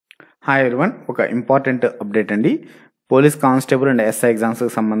Hi everyone, ఒక important update అండి. Police constable and SI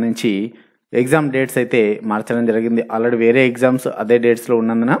ఎగ్జామ్స్కి సంబంధించి ఎగ్జామ్ డేట్స్ అయితే మార్చడం జరిగింది. ఆల్రెడీ వేరే ఎగ్జామ్స్ అదే డేట్స్లో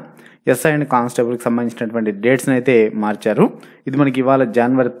ఉన్నందున ఎస్ఐ అండ్ కానిస్టేబుల్కి సంబంధించినటువంటి డేట్స్ని అయితే మార్చారు. ఇది మనకి ఇవాళ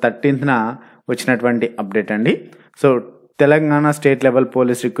జనవరి 13న వచ్చినటువంటి అప్డేట్ అండి. So Telangana state level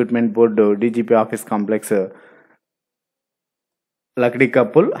police recruitment board DGP office complex Lakdi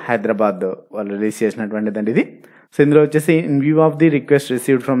couple Hyderabad వాళ్ళు రిలీజ్ చేసినటువంటిదండి ఇది. సో ఇందులో వచ్చేసి in view of the request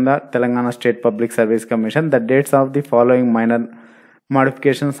received from the Telangana state public service commission the dates of the following minor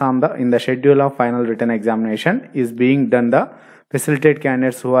modifications on the in the schedule of final written examination is being done the facilitate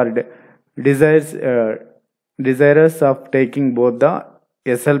candidates who are desirous of taking both the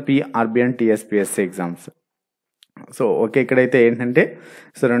SLPRB and TSPSC exams. So okay, ఇక్కడైతే ఏంటంటే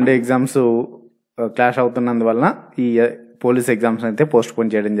so రెండు exams clash అవుతున్నందువలన ఈ police exams అయితే post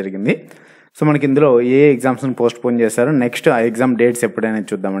phone చేయడం జరిగింది. So మనకి ఇందులో ఏ ఎగ్జామ్స్ని post phone చేశారు, నెక్స్ట్ ఆ ఎగ్జామ్ డేట్స్ ఎప్పుడైనా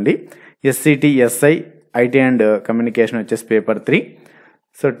చూద్దామండి. SCT SI IT and communication వచ్చేసి పేపర్ 3.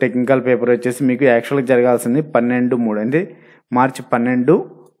 సో టెక్నికల్ పేపర్ వచ్చేసి మీకు యాక్చువల్గా జరగాల్సింది 12/3 అంటే మార్చి 12,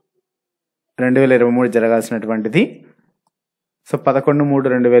 2023 జరగాల్సినటువంటిది సో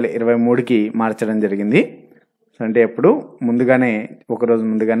 11/3/2023కి మార్చడం జరిగింది. సో అంటే ఎప్పుడు ముందుగానే ఒకరోజు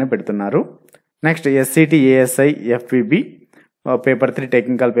ముందుగానే పెడుతున్నారు. Next SCT ASI FPB paper 3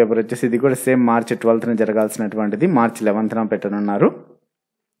 technical paper వచ్చేసి ఇది కూడా సేమ్ మార్చి 12న జరగాల్సినటువంటిది మార్చి 11న పెట్టనున్నారు.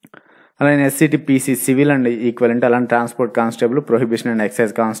 అలానే SCT PC civil and equivalent, అలానే transport constable, prohibition and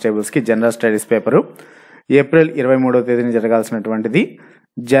excise కానిస్టేబుల్స్కి general studies paper April 23వ తేదీన జరగాల్సినటువంటిది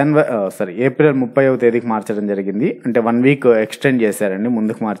ఏప్రిల్ 30వ తేదీకి మార్చడం జరిగింది. అంటే 1 వీక్ ఎక్స్టెండ్ చేశారండి,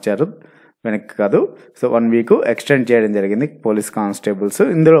 ముందుకు మార్చారు, వెనక్కి కాదు. సో 1 వీక్ ఎక్స్టెండ్ చేయడం జరిగింది పోలీస్ కానిస్టేబుల్స్.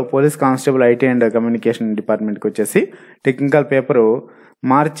 ఇందులో police constable IT and communication డిపార్ట్మెంట్కి వచ్చేసి టెక్నికల్ పేపరు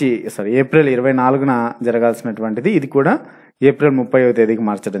ఏప్రిల్ 24న జరగాల్సినటువంటిది ఇది కూడా ఏప్రిల్ 30వ తేదీకి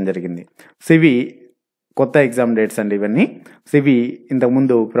మార్చడం జరిగింది. సో ఇవి కొత్త ఎగ్జామ్ డేట్స్ అండి ఇవన్నీ. సో ఇవి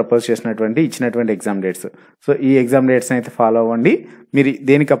ఇంతకుముందు ప్రపోజ్ ఇచ్చినటువంటి ఎగ్జామ్ డేట్స్. సో ఈ ఎగ్జామ్ డేట్స్ అయితే ఫాలో అవ్వండి. మీరు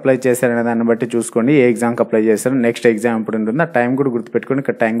దేనికి అప్లై చేశారనే దాన్ని బట్టి చూసుకోండి, ఏ ఎగ్జామ్కి అప్లై చేశారు, నెక్స్ట్ ఎగ్జామ్ ఎప్పుడు ఉంటుందో ఆ టైం కూడా గుర్తుపెట్టుకోండి.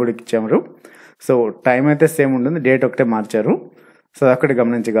 ఇక్కడ టైం కూడా ఇచ్చారు. సో టైం అయితే సేమ్ ఉంటుంది, డేట్ ఒకటే మార్చారు. సో అక్కడ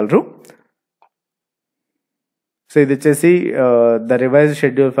గమనించగలరు. సో ఇది వచ్చేసి the revised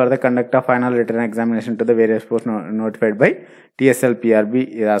schedule for the conduct of final written examination to the various post notified by TSLPRB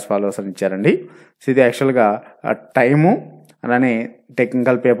as follows అని ఇచ్చారండి. సో ఇది యాక్చువల్గా టైము, అలానే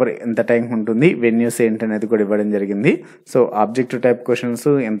టెక్నికల్ పేపర్ ఎంత టైం ఉంటుంది, వెన్యూస్ ఏంటనేది కూడా ఇవ్వడం జరిగింది. సో ఆబ్జెక్టివ్ టైప్ క్వశ్చన్స్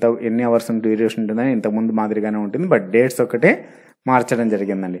ఎన్ని అవర్స్ డ్యూరేషన్ ఉంటుందని ఇంతకుముందు మాదిరిగానే ఉంటుంది, బట్ డేట్స్ ఒకటే మార్చడం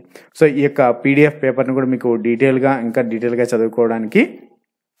జరిగిందండి. సో ఈ యొక్క PDF పేపర్ని కూడా మీకు ఇంకా డీటెయిల్గా చదువుకోవడానికి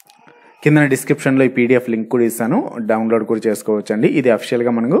కింద డిస్క్రిప్షన్లో ఈ PDF లింక్ కూడా ఇస్తాను, డౌన్లోడ్ కూడా చేసుకోవచ్చు అండి. ఇది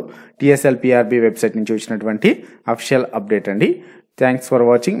అఫిషియల్గా మనకు TSLPRB వెబ్సైట్ నుంచి వచ్చినటువంటి అఫిషియల్ అప్డేట్ అండి. Thanks for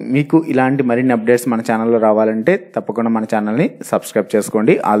watching. మీకు ఇలాంటి మరిన్ని అప్డేట్స్ మన ఛానల్లో రావాలంటే తప్పకుండా మన ఛానల్ని సబ్స్క్రైబ్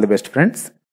చేసుకోండి. All the best friends.